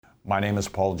My name is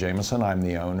Paul Jamison. I'm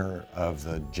the owner of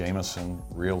the Jamison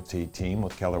Realty team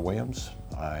with Keller Williams.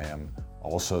 I am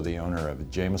also the owner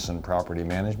of Jamison Property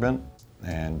Management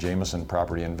and Jamison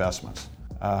Property Investments.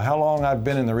 How long I've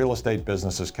been in the real estate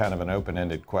business is kind of an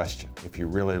open-ended question. If you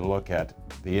really look at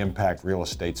the impact real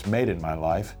estate's made in my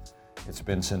life, it's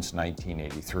been since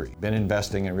 1983. Been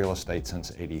investing in real estate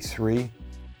since '83,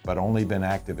 but only been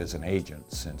active as an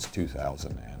agent since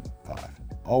 2005.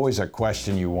 Always a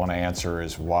question you want to answer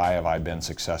is, why have I been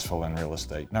successful in real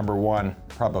estate? Number one,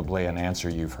 probably an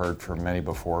answer you've heard from many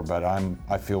before, but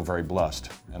I feel very blessed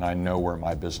and I know where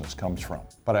my business comes from.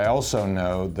 But I also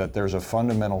know that there's a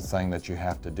fundamental thing that you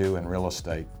have to do in real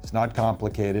estate. It's not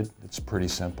complicated, it's pretty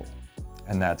simple,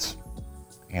 and that's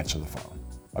answer the phone.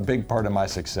 A big part of my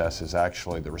success is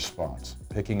actually the response,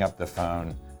 picking up the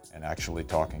phone and actually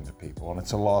talking to people. And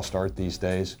it's a lost art these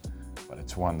days, but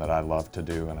it's one that I love to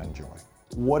do and enjoy.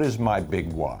 What is my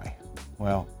big why?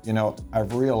 Well,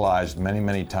 I've realized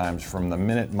many times from the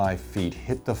minute my feet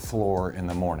hit the floor in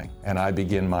the morning and I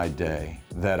begin my day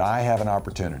that I have an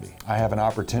opportunity. I have an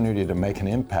opportunity to make an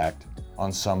impact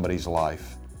on somebody's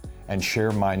life and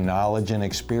share my knowledge and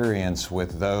experience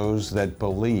with those that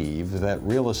believe that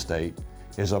real estate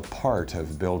is a part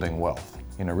of building wealth.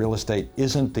 Real estate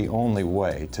isn't the only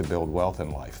way to build wealth in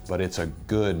life, but it's a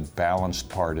good, balanced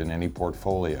part in any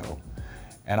portfolio.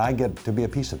 And I get to be a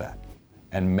piece of that.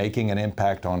 And making an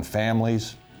impact on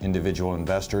families, individual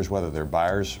investors, whether they're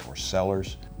buyers or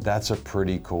sellers, that's a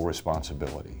pretty cool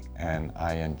responsibility. And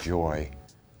I enjoy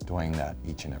doing that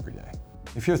each and every day.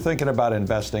 If you're thinking about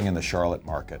investing in the Charlotte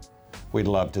market, we'd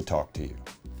love to talk to you.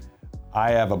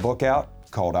 I have a book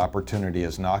out called Opportunity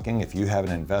is Knocking. If you have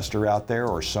an investor out there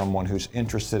or someone who's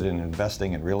interested in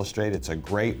investing in real estate, it's a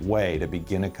great way to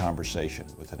begin a conversation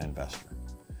with an investor.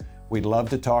 We'd love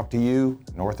to talk to you,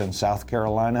 North and South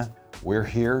Carolina. We're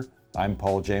here. I'm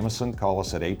Paul Jamison. Call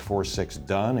us at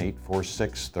 846-DONE,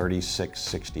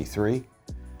 846-3663.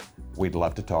 We'd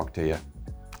love to talk to you,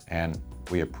 and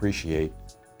we appreciate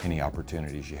any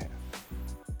opportunities you have.